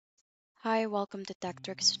Hi, welcome to Tech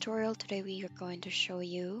Tricks tutorial. Today we are going to show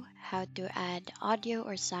you how to add audio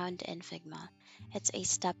or sound in Figma. It's a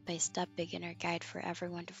step-by-step beginner guide for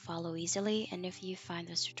everyone to follow easily, and if you find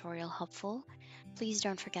this tutorial helpful, please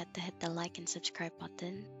don't forget to hit the like and subscribe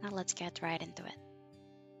button. Now let's get right into it.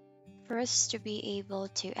 First, to be able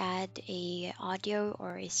to add a audio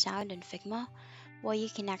or a sound in Figma, what you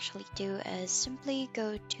can actually do is simply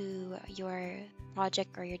go to your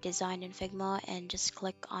project or your design in Figma and just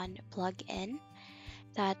click on plug in.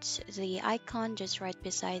 That's the icon just right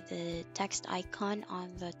beside the text icon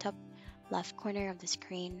on the top left corner of the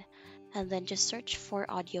screen. And then just search for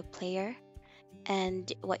audio player.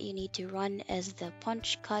 And what you need to run is the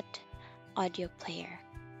punch cut audio player.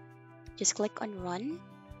 Just click on run,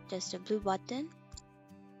 just the blue button.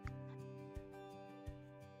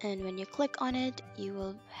 And when you click on it, you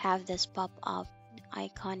will have this pop-up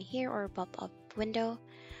icon here or pop-up window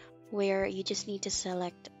where you just need to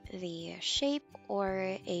select the shape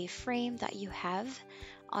or a frame that you have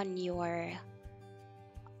on your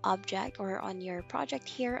object or on your project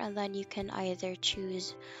here, and then you can either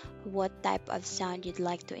choose what type of sound you'd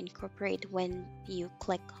like to incorporate when you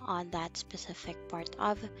click on that specific part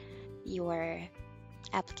of your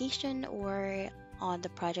application or on the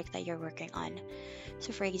project that you're working on.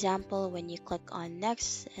 So for example, when you click on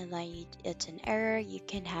next and then it's an error, you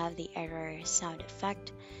can have the error sound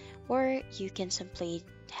effect, or you can simply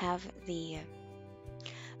have the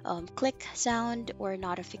click sound or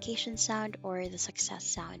notification sound or the success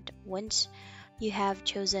sound. Once you have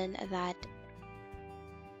chosen that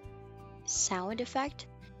sound effect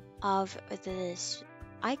of this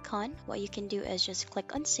icon, what you can do is just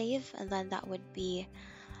click on save, and then that would be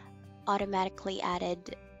automatically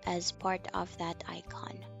added as part of that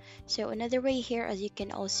icon. So another way here is you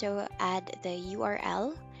can also add the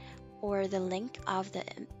URL or the link of the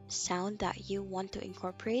sound that you want to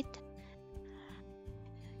incorporate.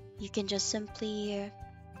 You can just simply,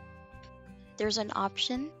 there's an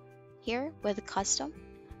option here with custom.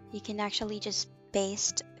 You can actually just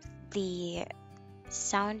paste the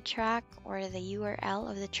soundtrack or the URL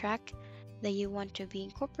of the track that you want to be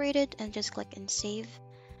incorporated and just click and save.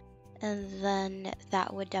 And then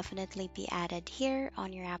that would definitely be added here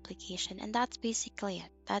on your application. And that's basically it.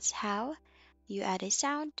 That's how you add a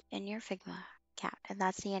sound in your Figma account. And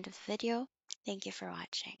that's the end of the video. Thank you for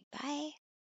watching. Bye.